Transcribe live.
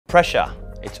Pressure,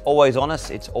 it's always on us,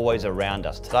 it's always around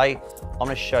us. Today, I'm going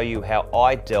to show you how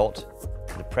I dealt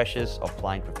with the pressures of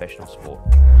playing professional sport.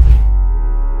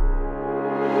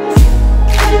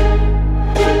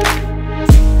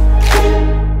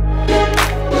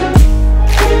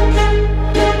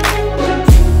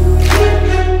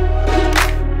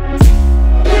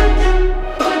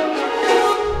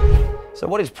 So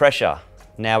what is pressure?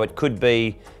 Now, it could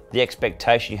be the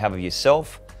expectation you have of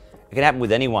yourself. It can happen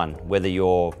with anyone, whether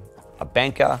you're a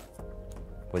banker,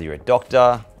 whether you're a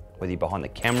doctor, whether you're behind the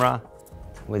camera,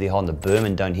 whether you're holding the boom,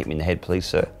 and don't hit me in the head, please,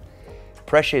 sir.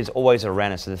 Pressure is always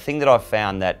around us. So the thing that I've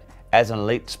found that as an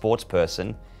elite sports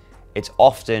person, it's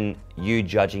often you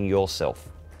judging yourself.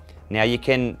 Now, you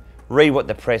can read what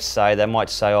the press say. They might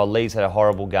say, oh, Lee's had a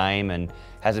horrible game and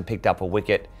hasn't picked up a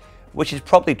wicket, which is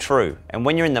probably true. And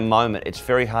when you're in the moment, it's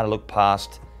very hard to look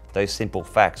past those simple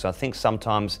facts. I think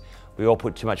sometimes we all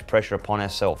put too much pressure upon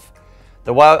ourselves.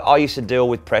 The way I used to deal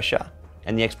with pressure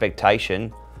and the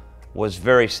expectation was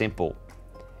very simple.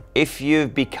 If you're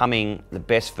becoming the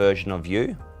best version of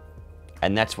you,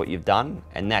 and that's what you've done,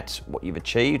 and that's what you've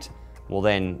achieved, well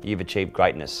then you've achieved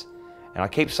greatness. And I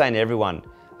keep saying to everyone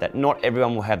that not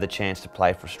everyone will have the chance to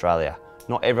play for Australia.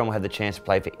 Not everyone will have the chance to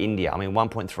play for India. I mean,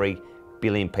 1.3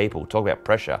 billion people, talk about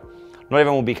pressure. Not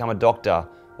everyone will become a doctor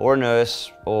or a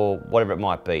nurse or whatever it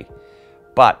might be.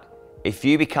 But if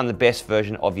you become the best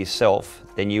version of yourself,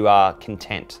 then you are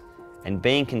content. And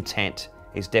being content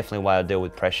is definitely a way to deal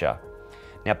with pressure.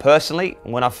 Now personally,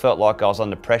 when I felt like I was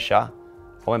under pressure,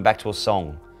 I went back to a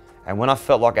song. And when I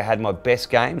felt like I had my best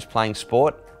games playing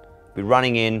sport, be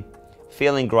running in,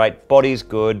 feeling great, body's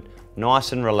good,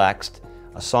 nice and relaxed,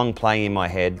 a song playing in my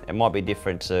head. It might be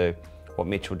different to what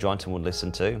Mitchell Johnson would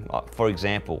listen to. For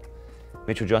example,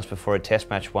 Mitchell Johnson before a test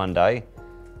match one day,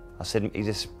 I said, he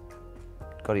just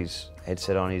got his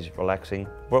headset on, he's relaxing.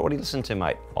 What do you listen to,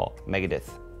 mate? Oh, Megadeth.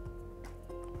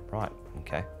 Right,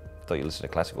 okay. Thought you listened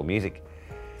to classical music.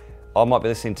 I might be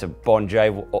listening to Bon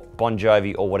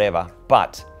Jovi or whatever,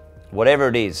 but whatever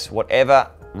it is,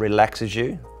 whatever relaxes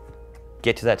you,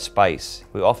 get to that space.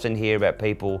 We often hear about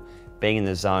people being in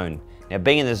the zone. Now,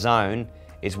 being in the zone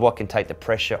is what can take the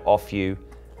pressure off you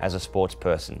as a sports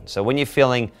person. So when you're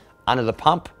feeling under the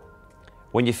pump,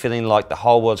 when you're feeling like the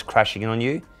whole world's crashing in on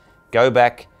you, go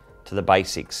back to the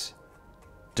basics.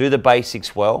 Do the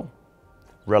basics well,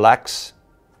 relax,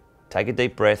 take a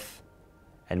deep breath,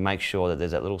 and make sure that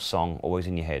there's that little song always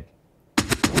in your head.